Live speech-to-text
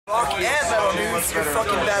Rock and metal news, you're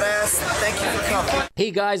fucking badass. Thank you for coming.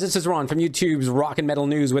 Hey guys, this is Ron from YouTube's Rock and Metal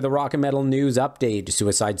News with a Rock and Metal News update.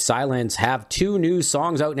 Suicide Silence have 2 new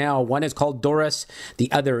songs out now. One is called Doris,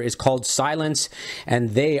 the other is called Silence, and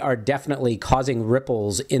they are definitely causing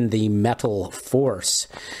ripples in the metal force.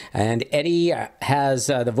 And Eddie has,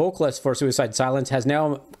 the vocalist for Suicide Silence, has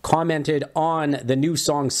now commented on the new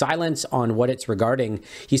song Silence, on what it's regarding.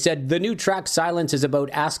 He said, the new track Silence is about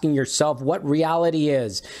asking yourself what reality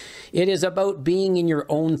is. It is about being in your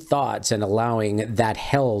own thoughts and allowing that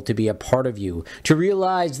hell to be a part of you. To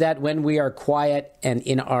realize that when we are quiet and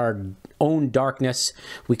in our own darkness,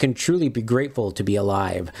 we can truly be grateful to be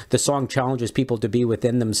alive. The song challenges people to be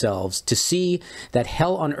within themselves, to see that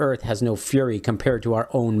hell on earth has no fury compared to our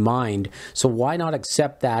own mind. So why not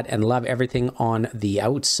accept that and love everything on the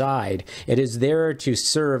outside? It is there to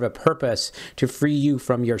serve a purpose, to free you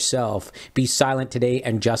from yourself. Be silent today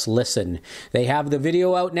and just listen. They have the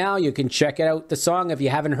video out now. You can check out the song if you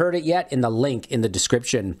haven't heard it yet in the link in the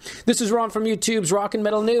description. This is Ron from YouTube's Rock and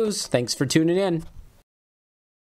Metal News. Thanks for tuning in.